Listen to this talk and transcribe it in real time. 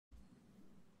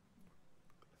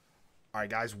Alright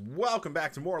guys, welcome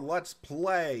back to more Let's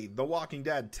Play The Walking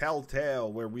Dead Telltale,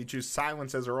 where we choose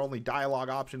silence as our only dialogue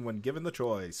option when given the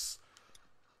choice.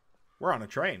 We're on a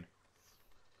train.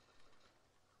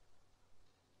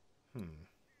 A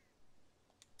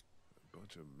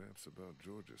bunch of maps about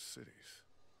Georgia's cities.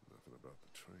 Nothing about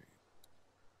the train.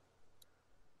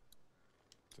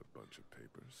 It's a bunch of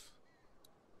papers.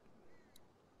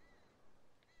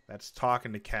 That's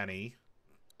talking to Kenny.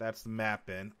 That's the map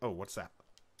in. Oh, what's that?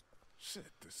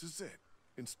 Shit, this is it.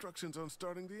 Instructions on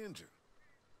starting the engine.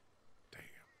 Damn,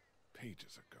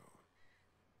 pages are gone.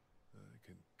 I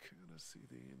can kind of see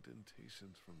the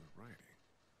indentations from the writing.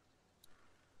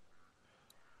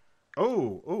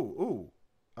 Ew.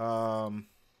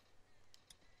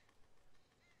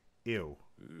 Ew.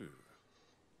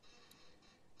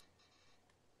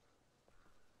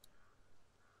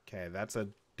 Okay, that's a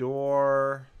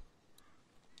door.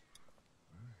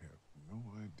 I have no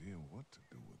idea what to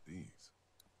do with these.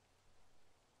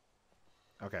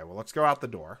 Okay, well, let's go out the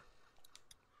door.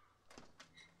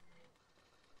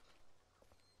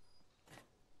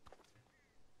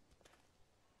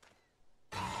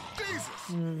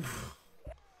 Jesus!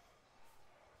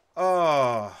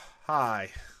 Oh, hi.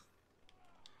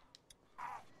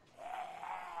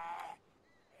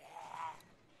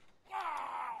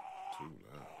 Too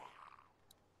loud.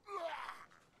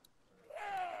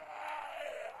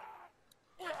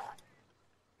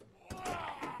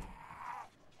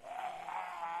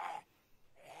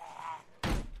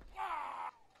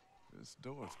 This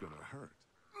door's gonna hurt.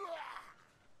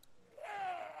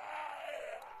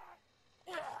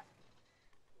 I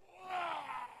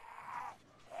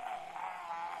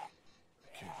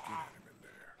can't get at him in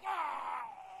there.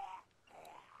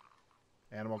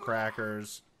 Animal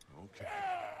crackers. Okay,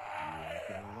 you ain't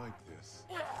gonna like this.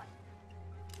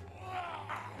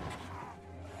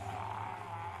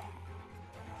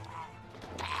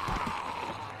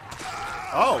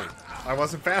 Oh, I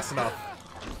wasn't fast enough.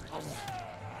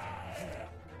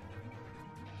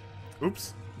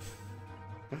 Oops.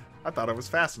 I thought I was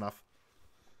fast enough.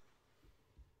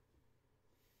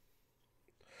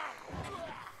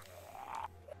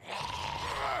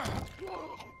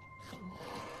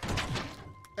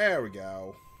 There we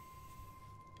go.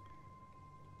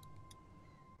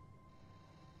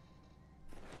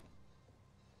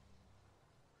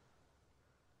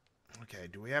 Okay,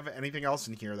 do we have anything else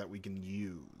in here that we can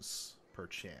use,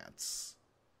 perchance?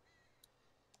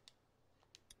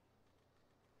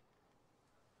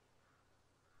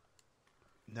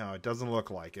 No, it doesn't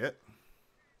look like it.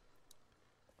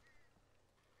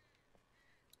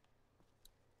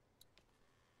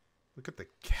 Look at the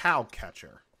cow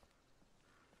catcher.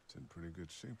 It's in pretty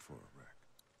good shape for a wreck.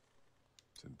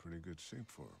 It's in pretty good shape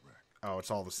for a wreck. Oh,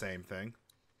 it's all the same thing.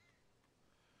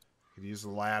 Could use the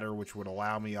ladder, which would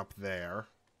allow me up there.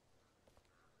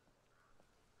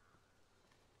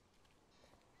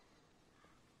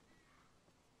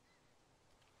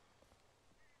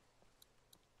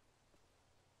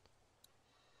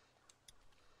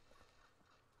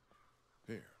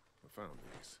 Here, I found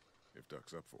these. If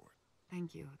Duck's up for it.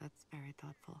 Thank you. That's very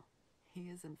thoughtful. He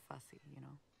isn't fussy, you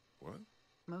know. What?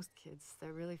 Most kids,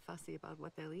 they're really fussy about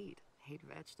what they'll eat. Hate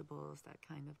vegetables, that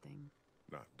kind of thing.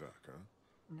 Not Duck, huh?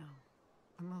 No.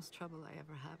 The most trouble I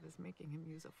ever have is making him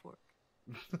use a fork.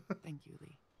 Thank you,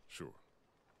 Lee. Sure.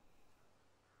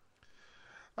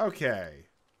 Okay.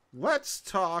 Let's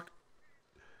talk.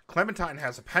 Clementine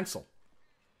has a pencil.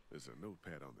 There's a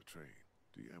notepad on the train.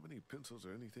 Do you have any pencils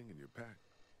or anything in your pack?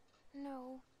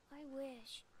 No, I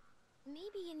wish.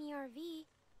 Maybe in the RV.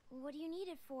 What do you need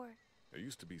it for? There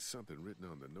used to be something written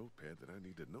on the notepad that I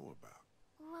need to know about.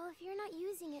 Well, if you're not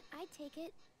using it, I'd take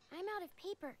it. I'm out of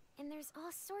paper, and there's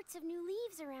all sorts of new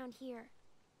leaves around here.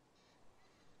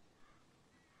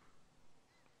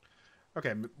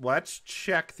 Okay, let's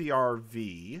check the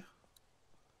RV.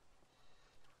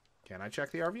 Can I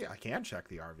check the RV? I can check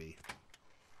the RV.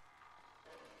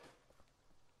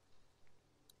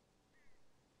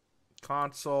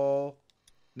 Console.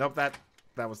 Nope, that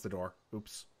was the door.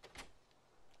 Oops.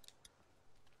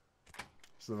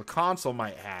 So the console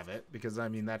might have it, because, I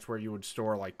mean, that's where you would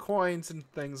store, like, coins and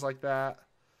things like that.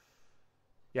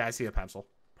 Yeah, I see a pencil.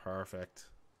 Perfect.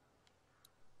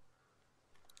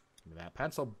 Give me that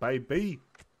pencil, baby.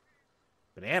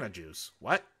 Banana juice.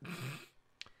 What?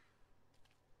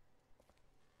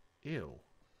 Ew.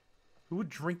 Who would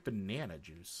drink banana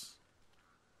juice?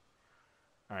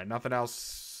 Alright, nothing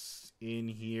else in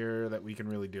here that we can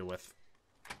really do with.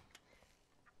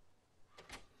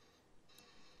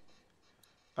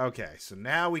 Okay, so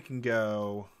now we can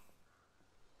go...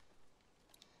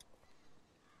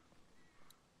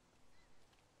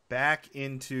 back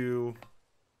into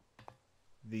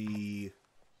the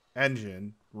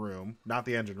engine room. Not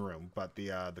the engine room, but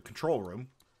the control room.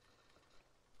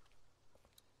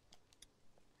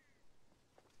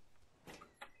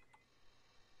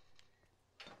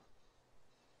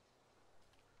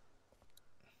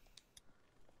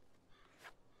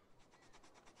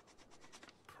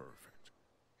 Perfect.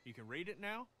 You can read it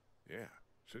now? Yeah,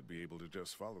 should be able to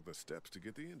just follow the steps to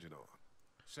get the engine on.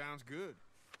 Sounds good.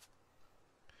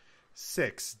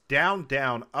 6. Down,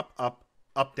 down, up, up,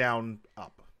 up, down,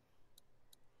 up.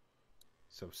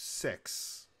 So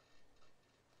 6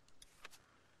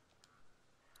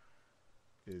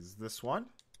 is this one.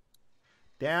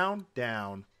 Down,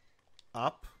 down,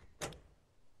 up,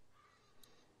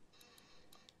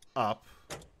 up.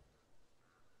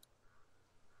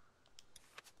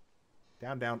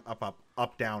 Down, down, up, up,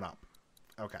 up, down, up.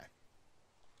 Okay.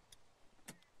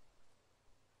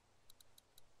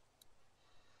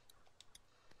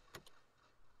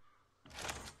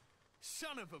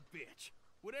 Son of a bitch.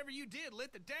 Whatever you did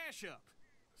lit the dash up.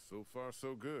 So far,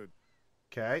 so good.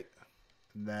 Okay.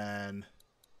 And then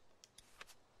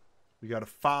we got a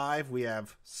 5. We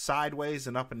have sideways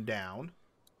and up and down.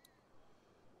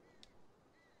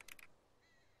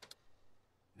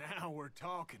 Now we're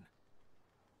talking.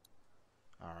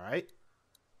 All right.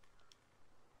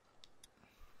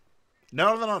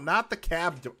 No, no, no, not the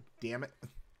cab. Damn it.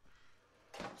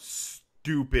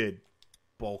 Stupid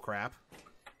bullcrap.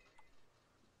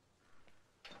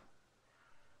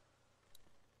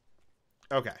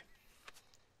 Okay.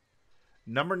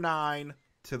 Number 9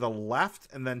 to the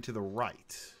left and then to the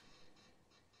right.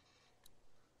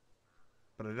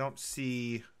 But I don't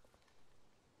see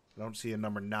a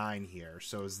number 9 here.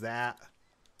 So is that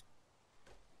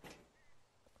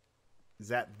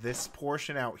this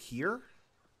portion out here?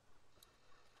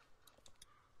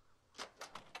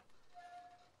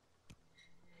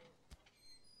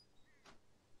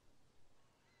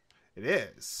 It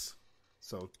is.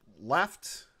 So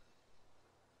left.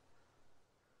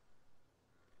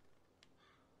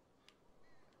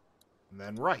 And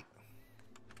then right.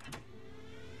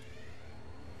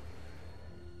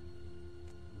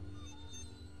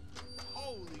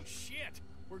 Holy shit!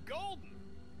 We're golden!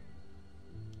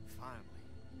 Finally,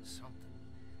 something.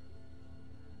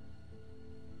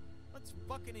 Let's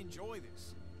fucking enjoy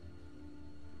this.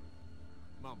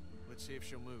 Mom, let's see if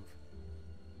she'll move.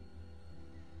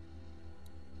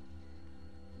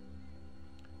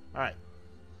 Alright.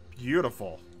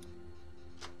 Beautiful.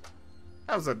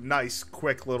 That was a nice,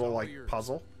 quick little, like,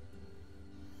 puzzle.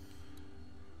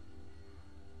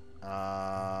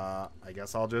 I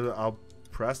guess I'll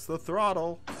press the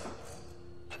throttle.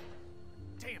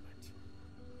 Damn it.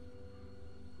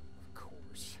 Of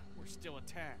course, we're still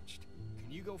attached.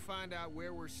 Can you go find out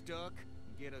where we're stuck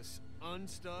and get us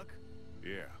unstuck?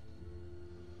 Yeah.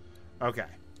 Okay.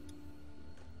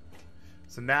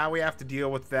 So now we have to deal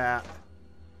with that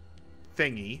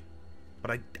thingy,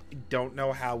 but I don't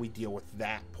know how we deal with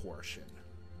that portion.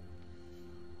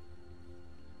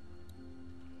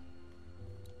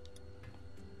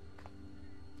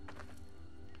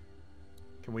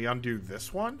 Can we undo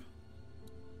this one?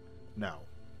 No.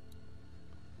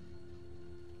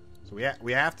 So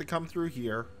we have to come through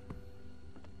here.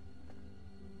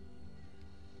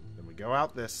 Then we go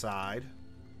out this side.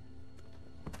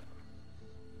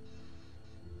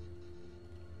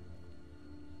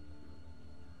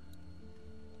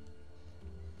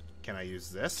 Can I use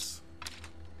this?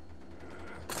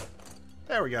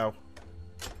 There we go.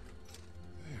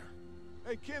 There.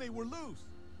 Hey, Kenny, we're loose.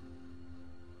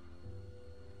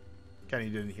 Kenny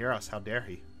didn't hear us. How dare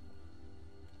he?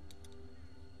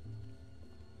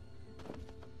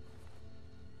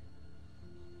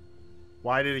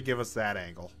 Why did it give us that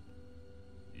angle?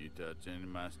 You touch any of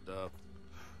my stuff?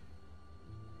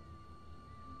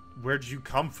 Where'd you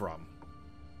come from?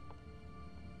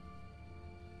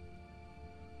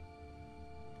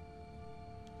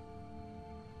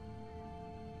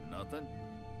 Nothing?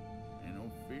 Ain't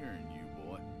no fear in you,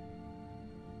 boy.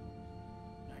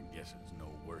 I guess it's no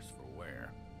worse for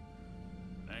wear.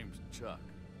 Name's Chuck.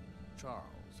 Charles,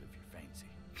 if you fancy.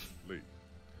 Lee.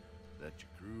 That your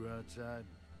crew outside?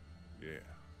 Yeah.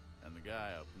 And the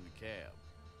guy up in the cab?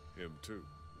 Him too.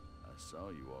 I saw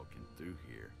you walking through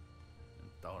here and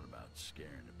thought about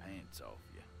scaring the pants off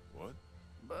you. What?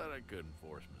 But I couldn't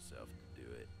force myself to do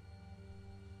it.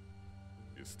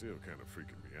 You're still kind of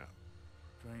freaking me out.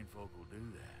 Trained folk will do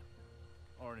that.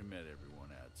 Already met everyone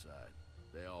outside.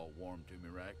 They all warmed to me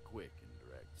right quick in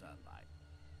direct sunlight.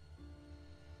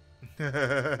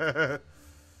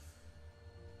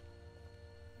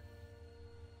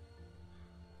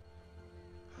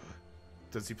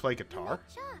 Does he play You guitar?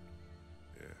 met Chuck.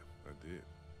 Yeah, I did.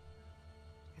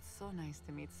 It's so nice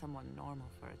to meet someone normal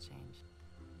for a change.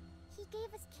 He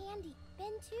gave us candy.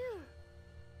 Ben too.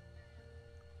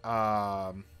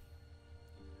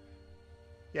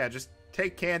 Yeah, just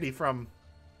take candy from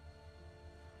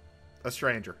a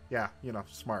stranger. Yeah, you know,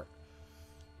 smart.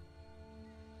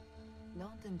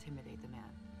 Don't intimidate the man.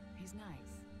 He's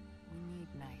nice. We need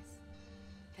nice.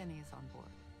 Kenny is on board.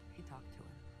 He talked to him.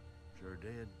 Sure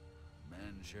did.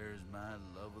 Man shares my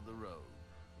love of the road.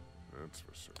 That's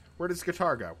for certain. Where does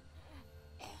guitar go?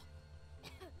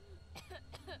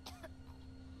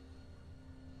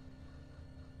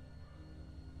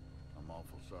 I'm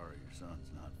awful sorry your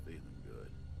son's not feeling good.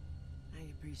 I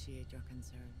appreciate your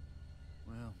concern.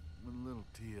 Well, with a little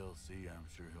TLC, I'm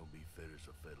sure he'll be fit as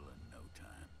a fiddle in no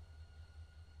time.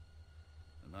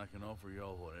 And I can offer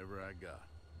y'all whatever I got,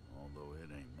 although it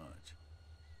ain't much.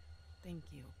 Thank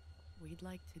you. We'd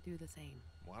like to do the same.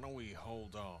 Why don't we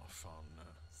hold off on,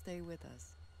 Stay with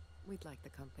us. We'd like the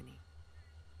company.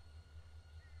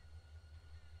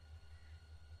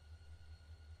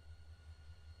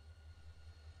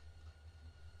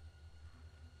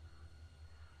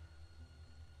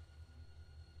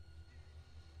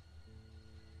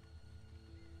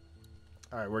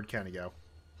 All right, where'd Kenny go?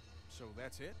 So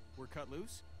that's it? We're cut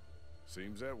loose?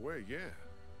 Seems that way, yeah.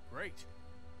 Great.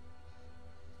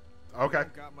 Okay. We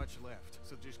don't got much left,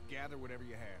 so just gather whatever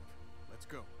you have. Let's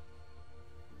go.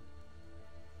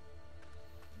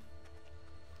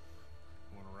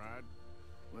 Want to ride?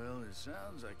 Well, it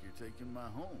sounds like you're taking my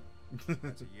home.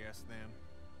 That's a yes, then.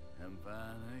 Haven't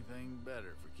found anything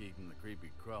better for keeping the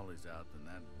creepy crawlies out than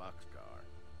that boxcar.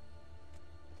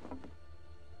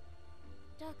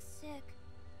 Duck's sick.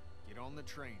 Get on the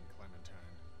train,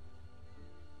 Clementine.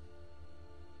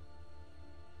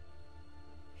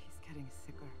 He's getting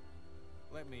sicker.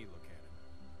 Let me look at him.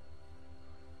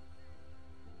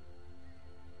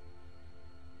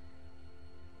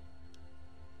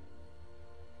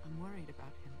 I'm worried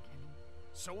about him, Kenny.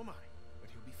 So am I, but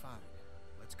he'll be fine.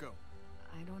 Let's go.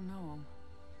 I don't know.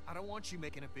 I don't want you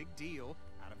making a big deal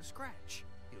out of a scratch.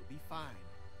 He'll be fine.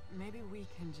 Maybe we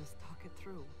can just talk it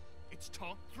through. It's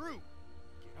talked through.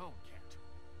 Get on, Cat.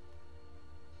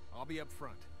 I'll be up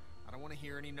front. I don't want to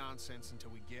hear any nonsense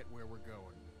until we get where we're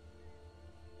going.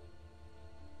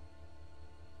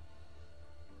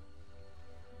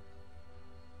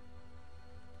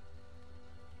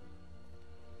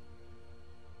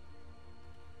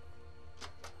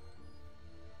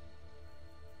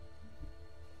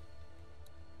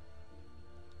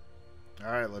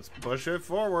 All right, let's push it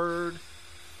forward.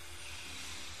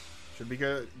 Should be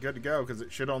good to go, because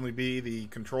it should only be the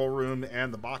control room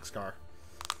and the boxcar.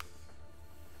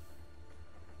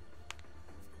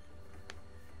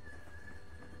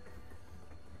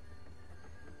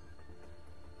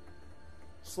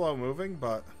 Slow moving,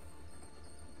 but...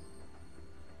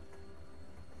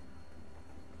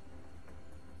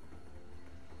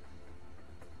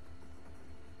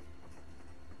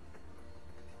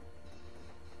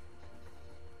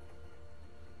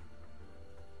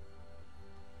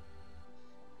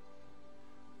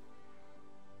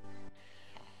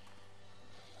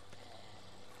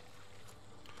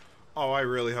 Oh, I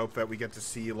really hope that we get to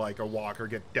see, like, a walker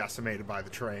get decimated by the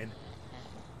train.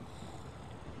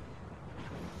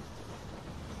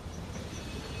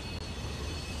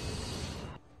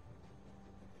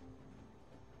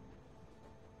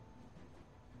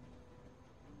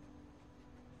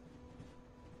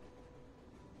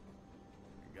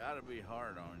 It gotta be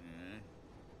hard on you, eh?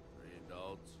 3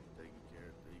 adults taking care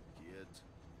of 3 kids.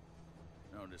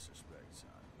 No disrespect, son.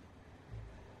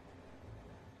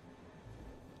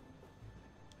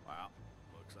 Wow,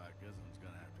 looks like Isn's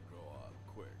gonna have to grow up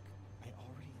quick. I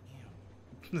already am.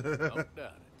 Don't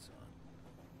doubt it, son.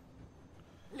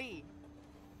 Lee!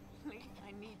 Lee,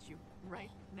 I need you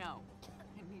right now.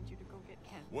 I need you to go get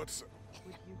Ken. What's...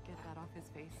 Would you get that off his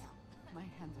face? My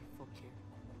hands are full here.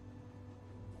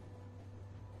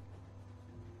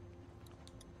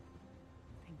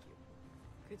 Thank you.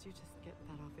 Could you just get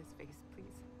that off his face,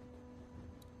 please?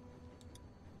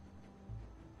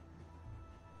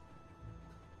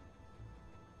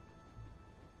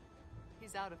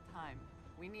 He's out of time.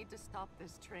 We need to stop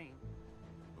this train.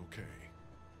 Okay.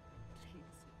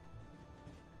 Please.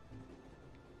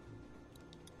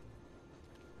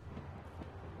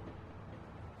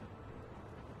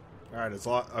 All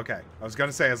right, okay. I was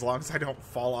gonna say, as long as I don't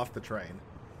fall off the train.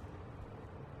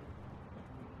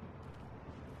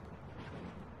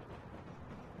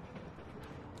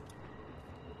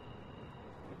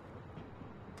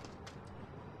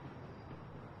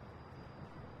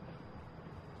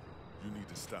 You need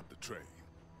to stop the train.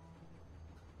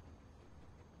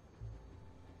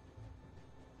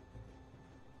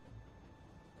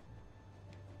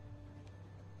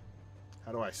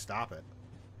 How do I stop it?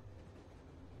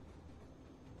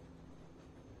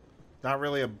 Not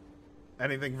really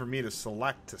anything for me to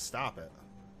select to stop it.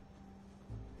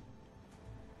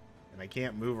 And I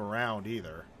can't move around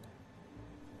either.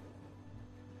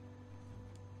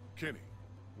 Kenny.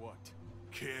 What?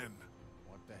 Ken.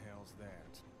 What the hell's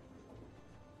that?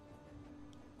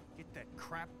 Get that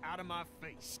crap out of my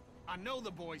face. I know the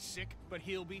boy's sick, but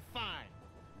he'll be fine.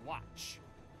 Watch.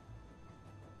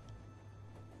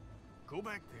 Go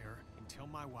back there and tell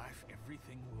my wife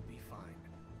everything will be fine.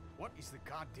 What is the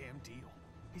goddamn deal?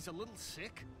 He's a little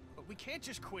sick, but we can't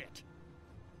just quit.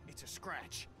 It's a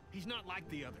scratch. He's not like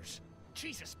the others.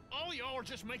 Jesus, all y'all are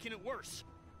just making it worse.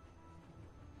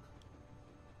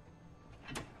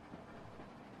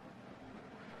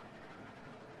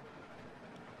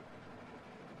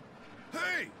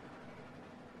 Hey!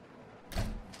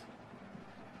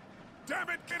 Damn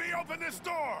it, Kenny, open this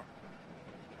door!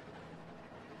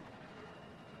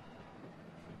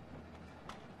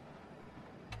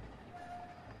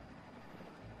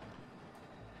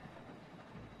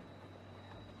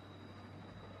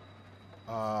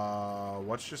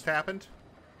 What's just happened?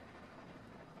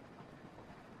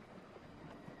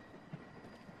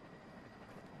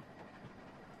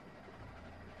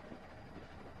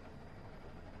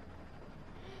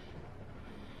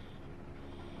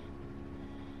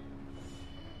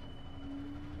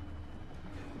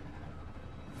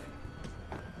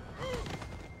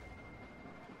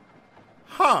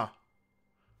 Huh.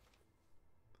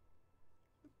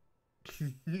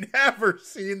 Never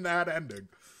seen that ending.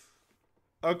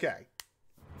 Okay.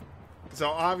 So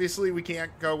obviously we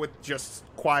can't go with just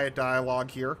quiet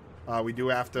dialogue here. We do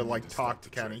have to, like, talk to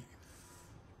Kenny.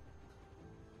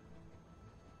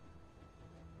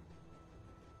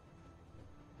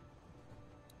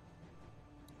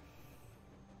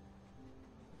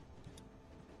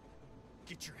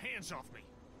 Get your hands off me.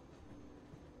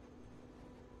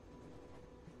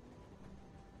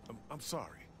 I'm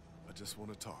sorry. I just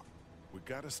want to talk. We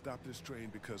gotta stop this train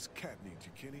because Cat needs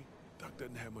you, Kenny. Duck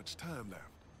doesn't have much time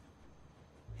left.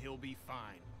 He'll be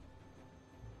fine.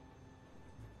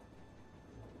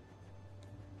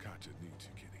 Katja needs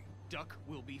you, Kenny. Duck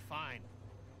will be fine.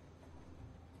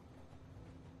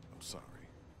 I'm sorry.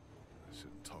 I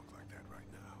shouldn't talk like that right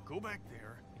now. Go back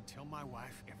there and tell my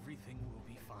wife everything will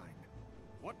be fine.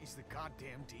 What is the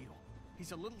goddamn deal?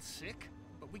 He's a little sick,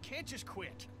 but we can't just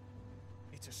quit.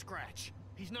 It's a scratch.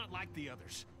 He's not like the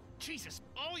others. Jesus,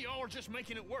 all y'all are just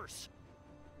making it worse.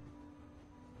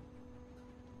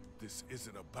 This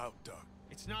isn't about Duck.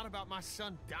 It's not about my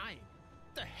son dying.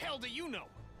 What the hell do you know?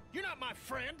 You're not my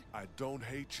friend. I don't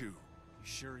hate you. You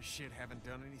sure as shit haven't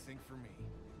done anything for me.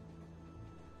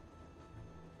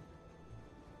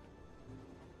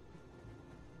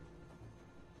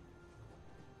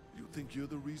 You think you're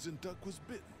the reason Duck was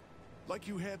bitten? Like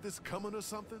you had this coming or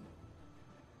something?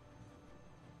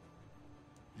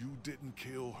 You didn't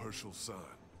kill Herschel's son.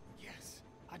 Yes,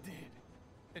 I did.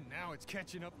 And now it's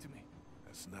catching up to me.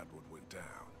 That's not what went down.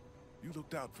 You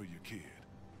looked out for your kid,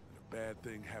 and a bad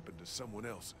thing happened to someone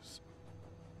else's.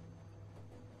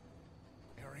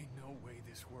 There ain't no way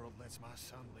this world lets my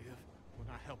son live when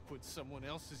I help put someone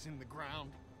else's in the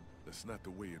ground. That's not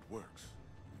the way it works.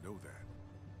 You know that.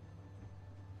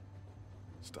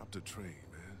 Stop the train,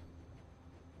 man.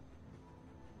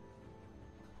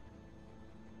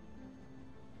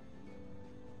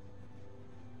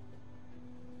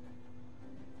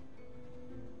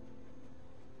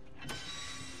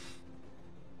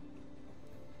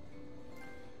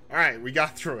 Alright, we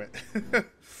got through it.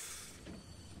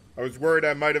 I was worried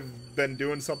I might have been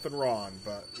doing something wrong,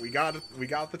 but we got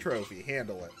the trophy.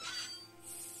 Handle it.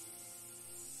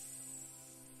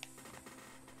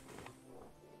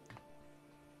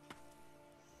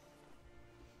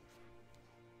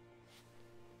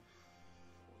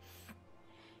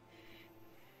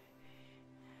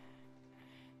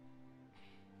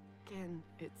 Ken,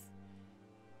 I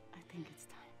think it's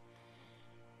time.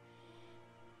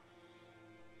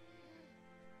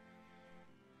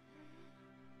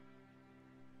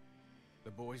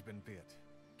 The boy's been bit,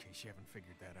 in case you haven't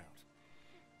figured that out.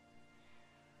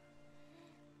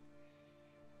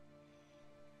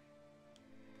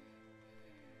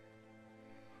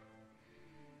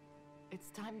 It's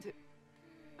time to...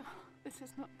 Oh, this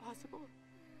is not possible.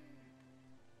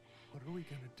 What are we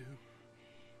gonna do?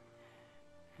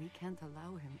 We can't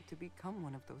allow him to become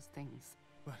one of those things.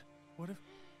 But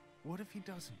what if he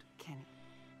doesn't? Kenny,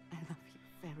 I love you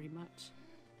very much.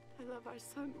 I love our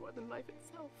son more than life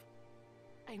itself.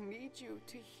 I need you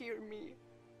to hear me.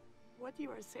 What you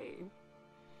are saying,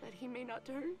 that he may not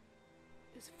turn,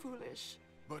 is foolish.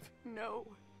 But... No.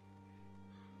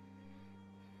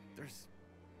 There's...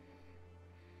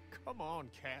 Come on,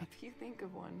 Cat. If you think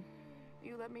of one,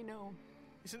 you let me know.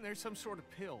 Isn't there some sort of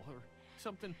pill or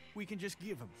something we can just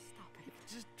give him? Stop it.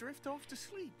 Just drift off to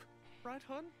sleep. Right,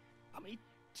 hun? I mean,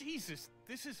 Jesus,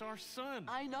 this is our son.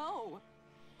 I know,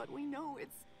 but we know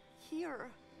it's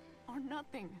here or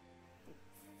nothing.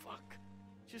 Fuck.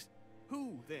 Just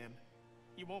who, then?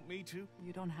 You want me to?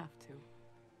 You don't have to.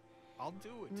 I'll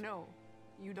do it. No,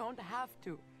 you don't have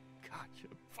to. Gotcha.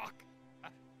 Fuck.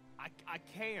 I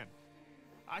can.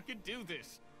 I can do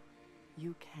this.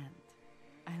 You can't.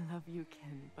 I love you,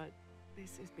 Ken, but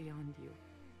this is beyond you.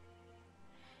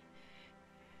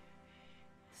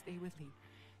 Stay with Lee.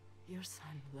 Your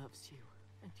son loves you,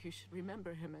 and you should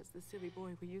remember him as the silly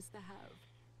boy we used to have.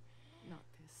 Not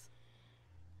this.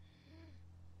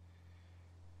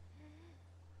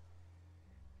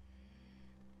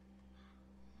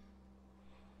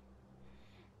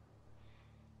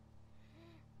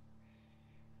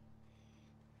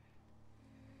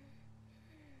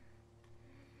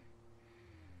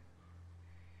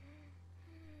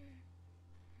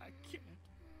 I can't.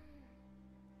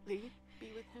 Lee,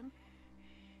 be with him.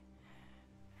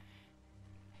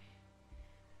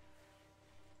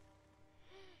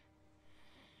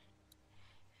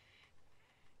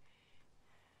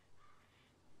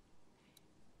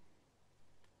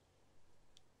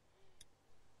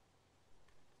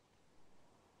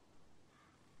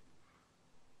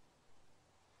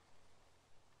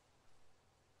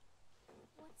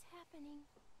 What's happening?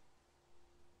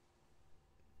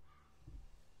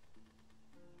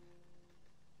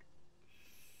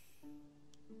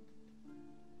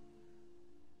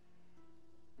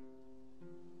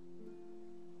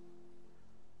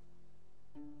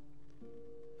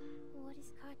 What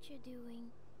is Katya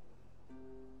doing?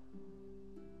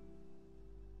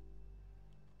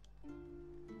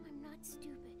 I'm not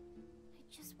stupid. I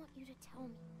just want you to tell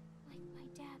me, like my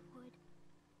dad would.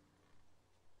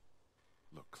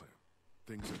 Look, Clem,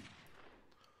 things are...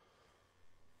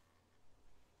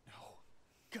 No.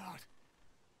 God.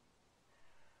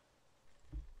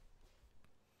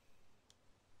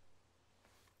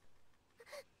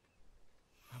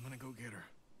 I'm gonna go get her.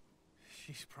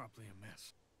 She's probably a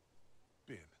mess.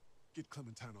 Ben, get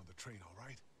Clementine on the train, all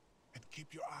right? And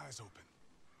keep your eyes open.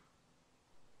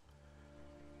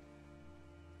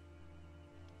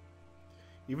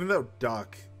 Even though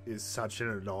Duck is such an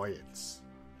annoyance,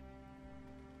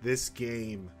 this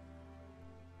game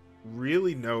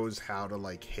really knows how to,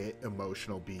 like, hit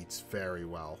emotional beats very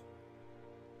well.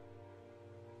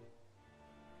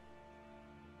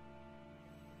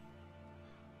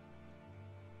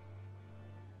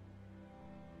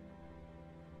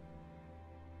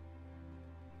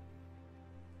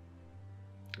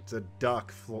 It's a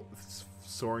duck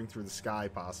soaring through the sky,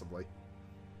 possibly.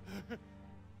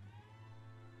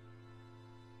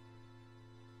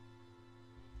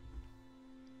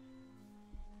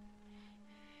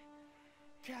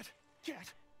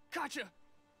 Cat, Katya!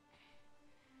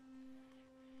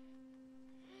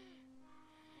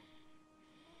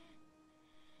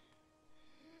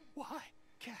 Why,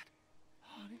 Cat?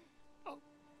 Honey, oh,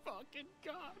 fucking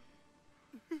God!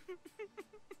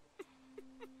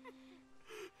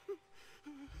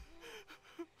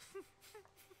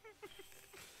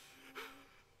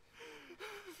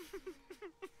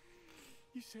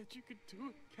 You said you could do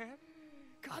it, Cat.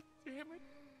 God damn it.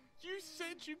 You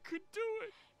said you could do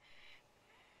it.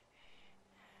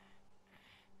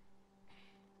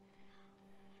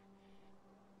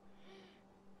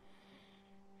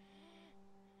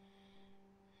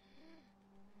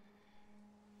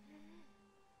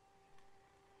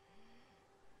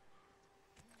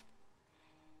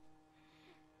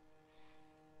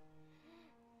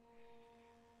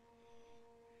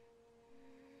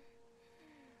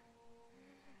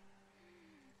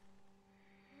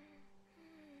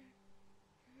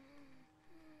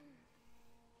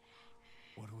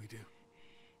 What do we do?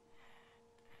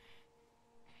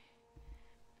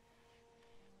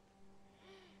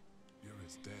 You're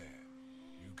his dad.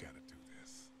 You gotta do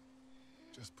this.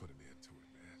 Just put him into it,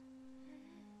 man.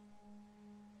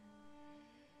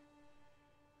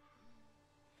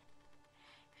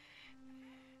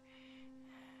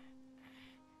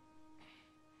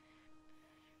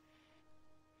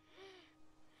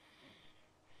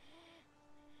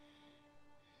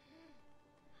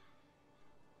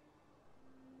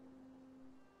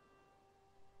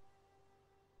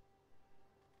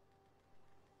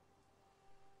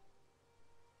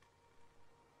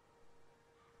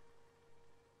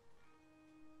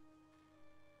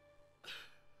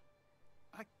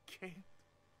 I can't.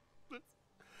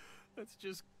 Let's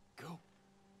just go.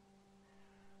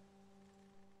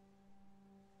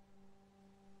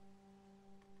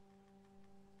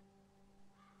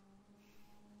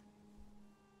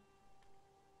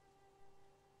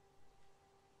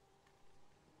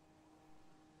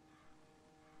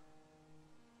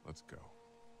 Let's go.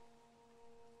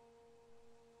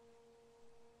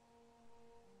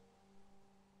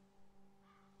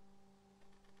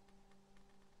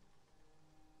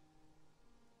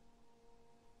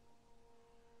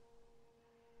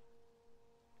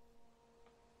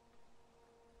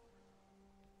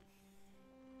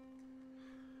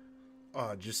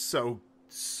 Just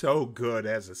so good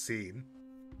as a scene.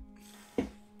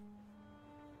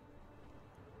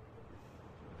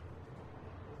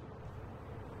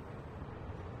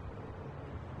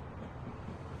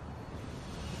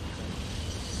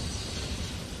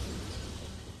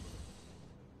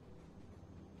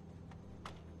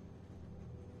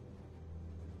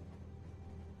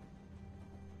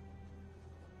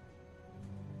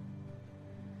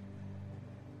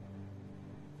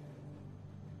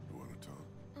 You want to talk?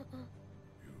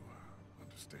 You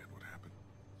understand what happened?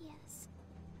 Yes.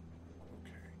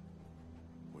 Okay.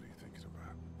 What are you thinking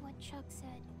about? What Chuck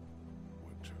said.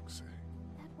 What Chuck say?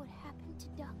 That what happened to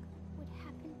Duck would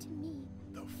happen to me.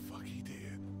 The fuck he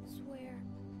did. Swear.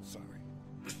 Sorry.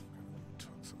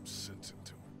 Took some sense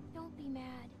into him. Don't be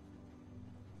mad.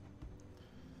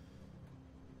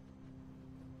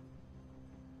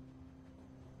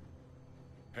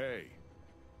 Hey.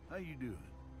 How you doing?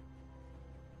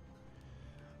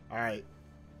 All right.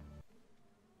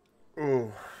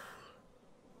 Oh.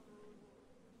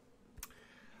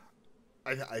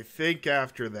 I think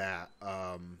after that,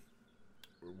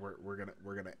 we're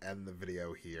gonna end the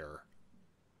video here.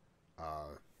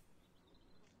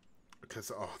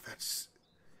 Because that's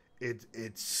it.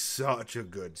 It's such a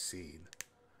good scene.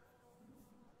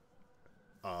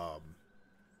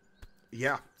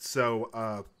 Yeah.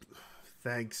 So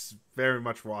thanks very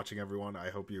much for watching, everyone. I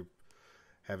hope you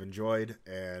have enjoyed,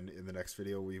 and in the next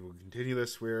video we will continue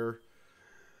this where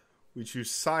we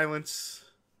choose silence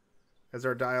as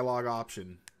our dialogue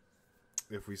option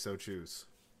if we so choose.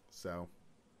 So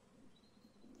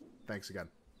thanks again.